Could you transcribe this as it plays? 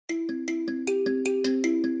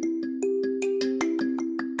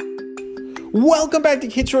Welcome back to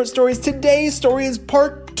Kid Short Stories. Today's story is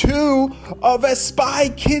part 2 of a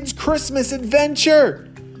SpyKid's Christmas adventure.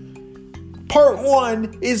 Part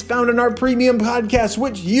 1 is found in our premium podcast,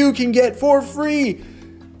 which you can get for free.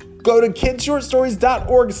 Go to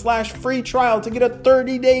kidshortstories.org/free trial to get a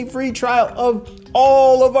 30-day free trial of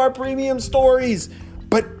all of our premium stories.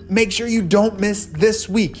 But make sure you don't miss this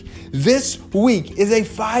week. This week is a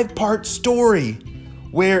 5-part story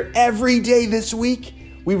where every day this week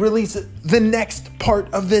we release the next part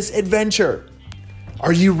of this adventure.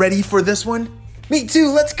 Are you ready for this one? Me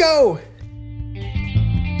too, let's go!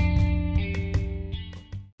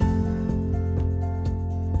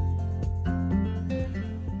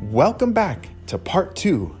 Welcome back to part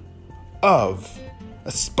 2 of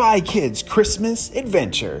a SpyKid's Christmas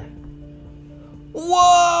adventure.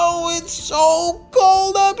 Whoa, it's so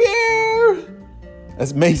cold up here!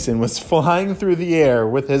 As Mason was flying through the air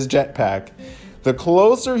with his jetpack, the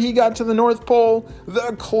closer he got to the North Pole,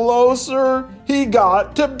 the closer he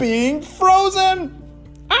got to being frozen.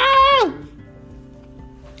 Ah!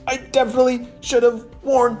 I definitely should have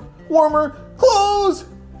worn warmer clothes.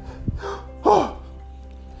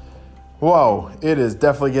 Whoa, it is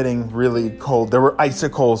definitely getting really cold. There were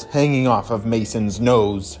icicles hanging off of Mason's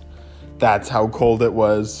nose. That's how cold it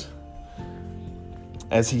was.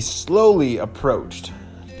 As he slowly approached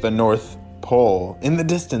the North Pole, in the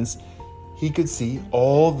distance, he could see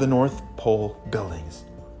all the North Pole buildings.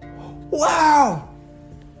 Wow!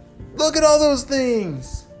 Look at all those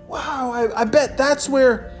things! Wow, I bet that's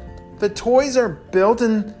where the toys are built,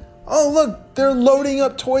 and oh look, they're loading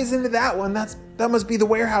up toys into that one. That must be the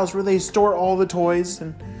warehouse where they store all the toys.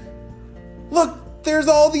 And look, there's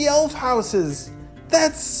all the elf houses.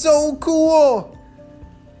 That's so cool!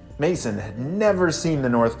 Mason had never seen the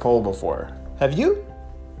North Pole before. Have you?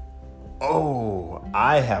 Oh,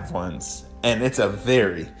 I have once, and it's a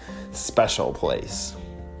very special place.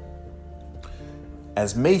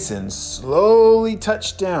 As Mason slowly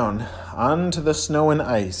touched down onto the snow and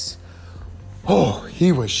ice,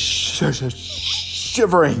 he was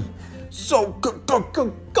shivering. So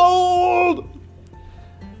cold!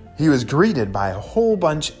 He was greeted by a whole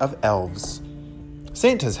bunch of elves,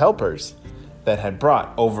 Santa's helpers, that had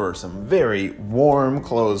brought over some very warm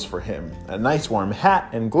clothes for him. A nice warm hat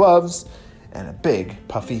and gloves and a big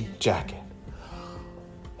puffy jacket.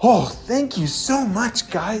 Oh, thank you so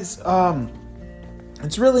much, guys.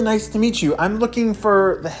 It's really nice to meet you. I'm looking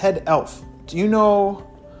for the head elf. Do you know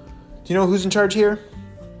who's in charge here?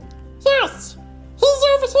 Yes, he's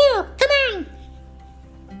over here. Come on.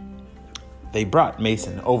 They brought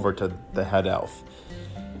Mason over to the head elf.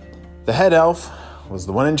 The head elf was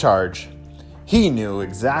the one in charge. He knew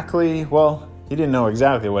exactly, well, he didn't know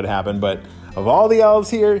exactly what happened, but of all the elves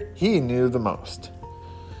here, he knew the most.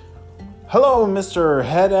 Hello, Mr.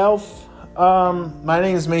 Head Elf. My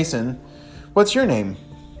name is Mason. What's your name?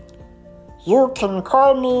 You can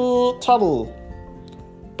call me Teddy,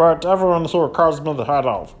 but everyone here calls me the Head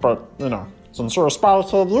Elf. But, since you're a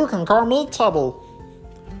SpyKid, you can call me Teddy.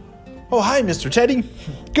 Oh, hi, Mr. Teddy.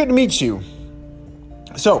 Good to meet you.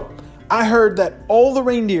 So, I heard that all the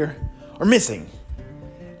reindeer are missing.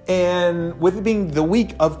 And with it being the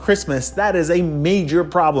week of Christmas, that is a major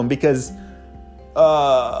problem because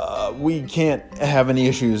we can't have any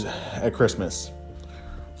issues at Christmas.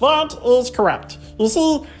 That is correct. You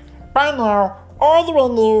see, by now, all the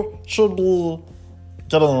reindeer should be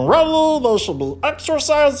getting ready, they should be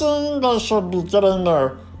exercising, they should be getting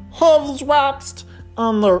their hooves waxed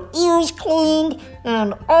and their ears cleaned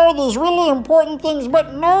and all these really important things,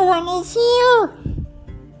 but no one is here.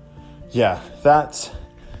 Yeah, that's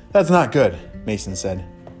not good, Mason said.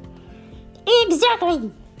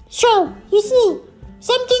 Exactly. So, you see,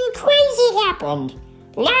 something crazy happened.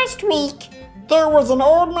 Last week, there was an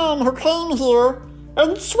old man who came here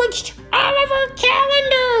and switched all of our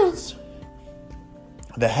calendars.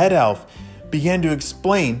 The head elf began to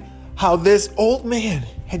explain how this old man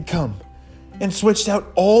had come and switched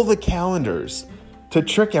out all the calendars to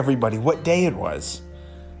trick everybody what day it was.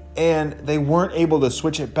 And they weren't able to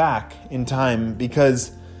switch it back in time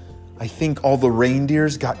because I think all the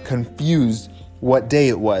reindeers got confused what day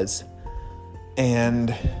it was.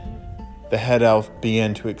 And the head elf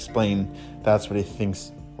began to explain that's what he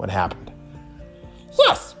thinks what happened.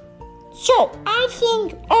 Yes. So I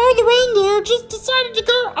think all the reindeer just decided to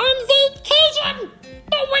go on vacation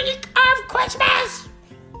the week of Christmas.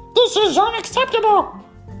 This is unacceptable.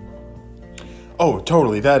 Oh,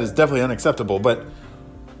 totally. That is definitely unacceptable. But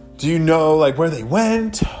do you know where they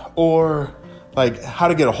went or how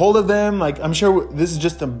to get a hold of them? I'm sure this is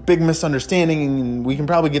just a big misunderstanding and we can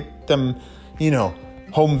probably get them,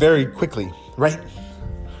 home very quickly, right?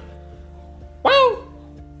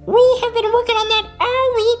 we have been working on that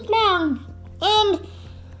all week long, and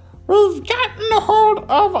we've gotten a hold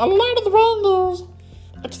of a lot of the reindeers,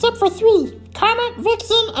 except for 3, Comet,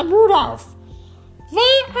 Vixen, and Rudolph.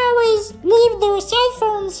 They always leave their cell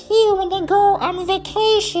phones here when they go on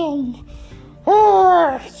vacation.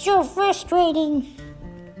 Oh, it's so frustrating.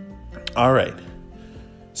 All right.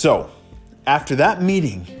 So, after that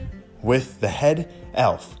meeting with the head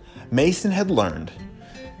elf, Mason had learned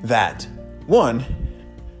that, 1,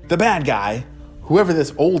 the bad guy, whoever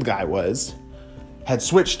this old guy was, had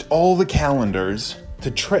switched all the calendars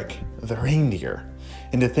to trick the reindeer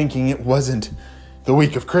into thinking it wasn't the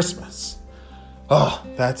week of Christmas. Oh,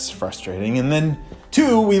 that's frustrating. And then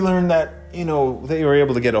 2, we learned that, they were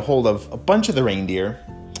able to get a hold of a bunch of the reindeer,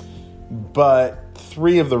 but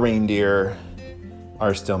 3 of the reindeer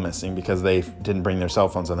are still missing because they didn't bring their cell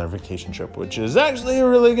phones on their vacation trip, which is actually a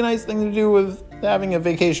really nice thing to do with having a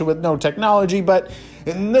vacation with no technology. But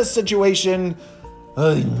in this situation,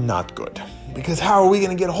 not good. Because how are we going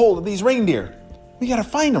to get a hold of these reindeer? We got to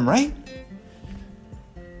find them, right?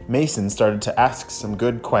 Mason started to ask some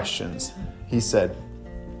good questions. He said,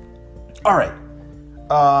 all right,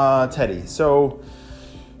 Teddy, so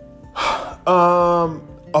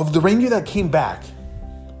of the reindeer that came back,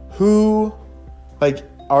 who,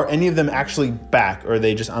 are any of them actually back, or are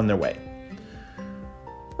they just on their way?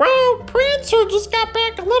 Well, Prancer just got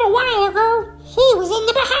back a little while ago. He was in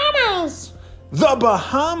the Bahamas. The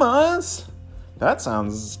Bahamas? That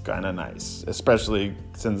sounds kind of nice, especially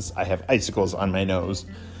since I have icicles on my nose,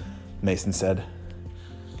 Mason said.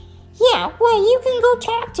 Yeah, well, you can go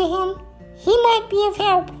talk to him. He might be of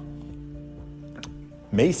help.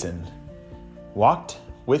 Mason walked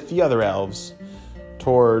with the other elves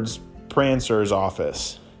towards Prancer's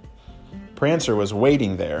office. Prancer was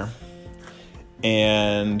waiting there,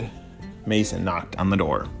 and Mason knocked on the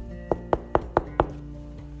door.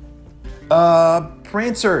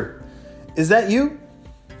 Prancer, is that you?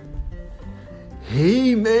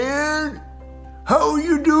 Hey, man. How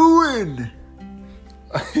you doing?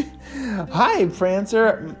 Hi,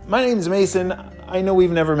 Prancer. My name's Mason. I know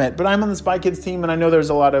we've never met, but I'm on the SpyKids team, and I know there's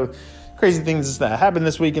a lot of crazy things that happened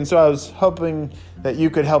this week, and so I was hoping that you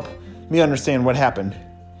could help me understand what happened.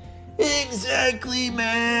 Exactly,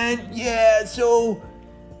 man. Yeah, so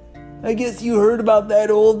I guess you heard about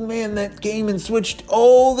that old man that came and switched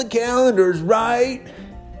all the calendars, right?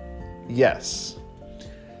 Yes.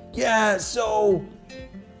 Yeah, so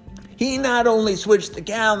he not only switched the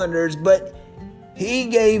calendars, but he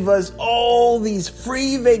gave us all these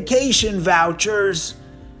free vacation vouchers,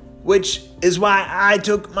 which is why I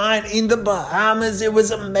took mine in the Bahamas. It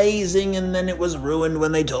was amazing, and then it was ruined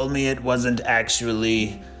when they told me it wasn't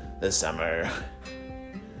actually the summer.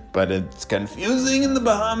 But it's confusing in the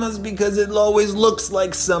Bahamas because it always looks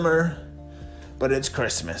like summer, but it's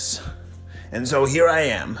Christmas. And so here I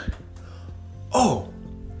am. Oh,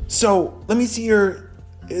 so let me see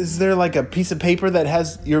is there like a piece of paper that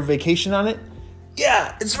has your vacation on it?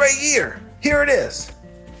 Yeah, it's right here. Here it is.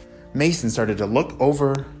 Mason started to look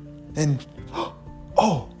over and,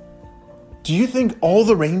 oh, do you think all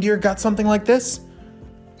the reindeer got something like this?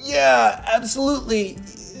 Yeah, absolutely.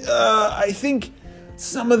 I think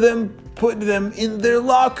some of them put them in their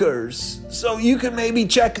lockers, so you can maybe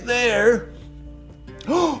check there.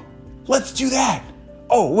 Oh, let's do that.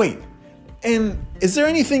 Oh, wait. And is there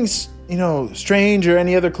anything, strange or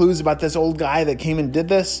any other clues about this old guy that came and did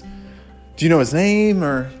this? Do you know his name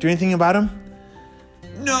or do anything about him?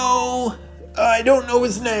 No, I don't know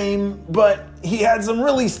his name, but he had some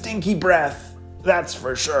really stinky breath. That's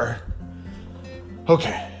for sure.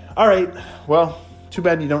 Okay. All right. Well, too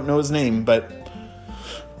bad you don't know his name, but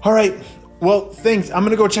all right. Well, thanks. I'm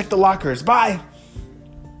going to go check the lockers. Bye.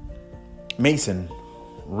 Mason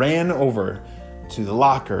ran over to the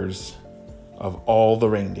lockers of all the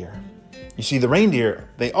reindeer. You see, the reindeer,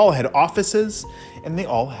 they all had offices and they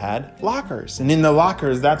all had lockers. And in the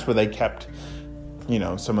lockers, that's where they kept,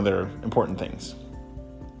 some of their important things.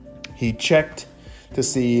 He checked to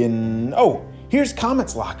see, here's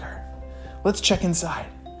Comet's locker. Let's check inside.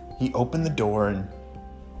 He opened the door and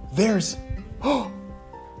there's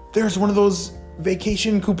one of those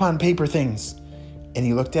vacation coupon paper things. And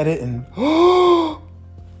he looked at it and,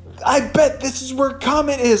 I bet this is where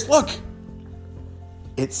Comet is. Look.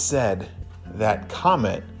 It said that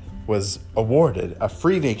Comet was awarded a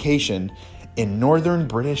free vacation in northern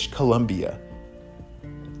British Columbia.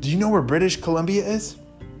 Do you know where British Columbia is?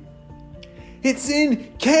 It's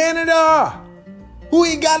in Canada.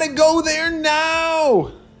 We gotta go there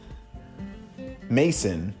now.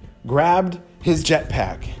 Mason grabbed his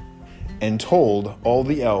jetpack and told all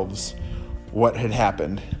the elves what had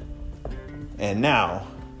happened. And now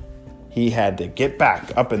he had to get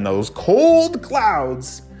back up in those cold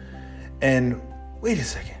clouds. And wait a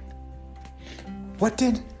second. What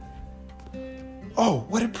did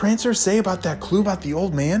Prancer say about that clue about the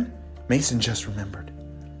old man? Mason just remembered.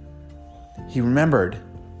 He remembered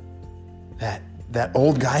that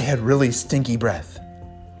old guy had really stinky breath.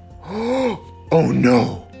 Oh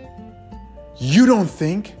no. You don't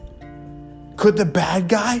think? Could the bad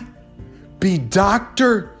guy be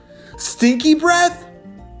Dr. Stinky Breath?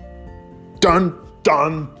 Dun,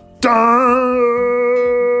 dun, dun!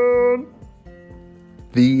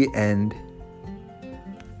 The end.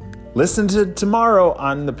 Listen to tomorrow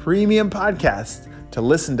on the Premium Podcast to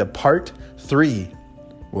listen to part 3.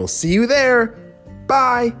 We'll see you there.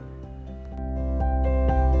 Bye.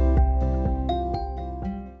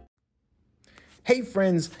 Hey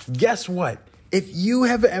friends, guess what? If you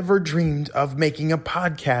have ever dreamed of making a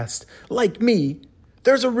podcast like me,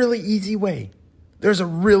 there's a really easy way. There's a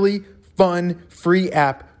really fun, free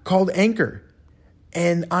app called Anchor.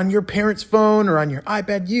 And on your parents' phone or on your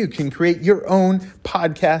iPad, you can create your own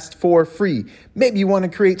podcast for free. Maybe you want to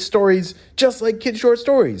create stories just like Kid Short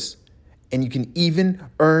Stories. And you can even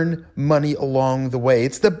earn money along the way.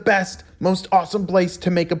 It's the best, most awesome place to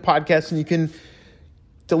make a podcast, and you can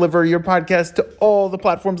deliver your podcast to all the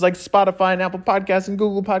platforms like Spotify and Apple Podcasts and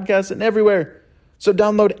Google Podcasts and everywhere. So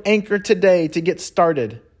download Anchor today to get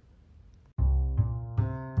started.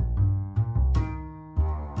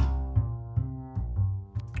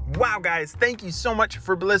 Wow, guys, thank you so much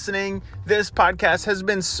for listening. This podcast has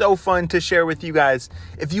been so fun to share with you guys.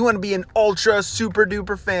 If you want to be an ultra super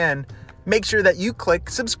duper fan, make sure that you click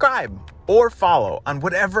subscribe or follow on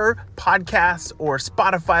whatever podcast or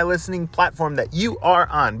Spotify listening platform that you are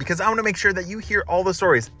on, because I want to make sure that you hear all the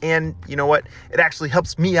stories. And you know what? It actually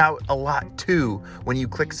helps me out a lot too when you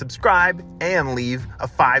click subscribe and leave a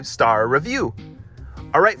 5-star review.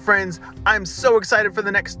 All right, friends, I'm so excited for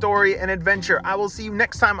the next story and adventure. I will see you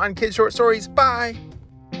next time on Kid Short Stories. Bye.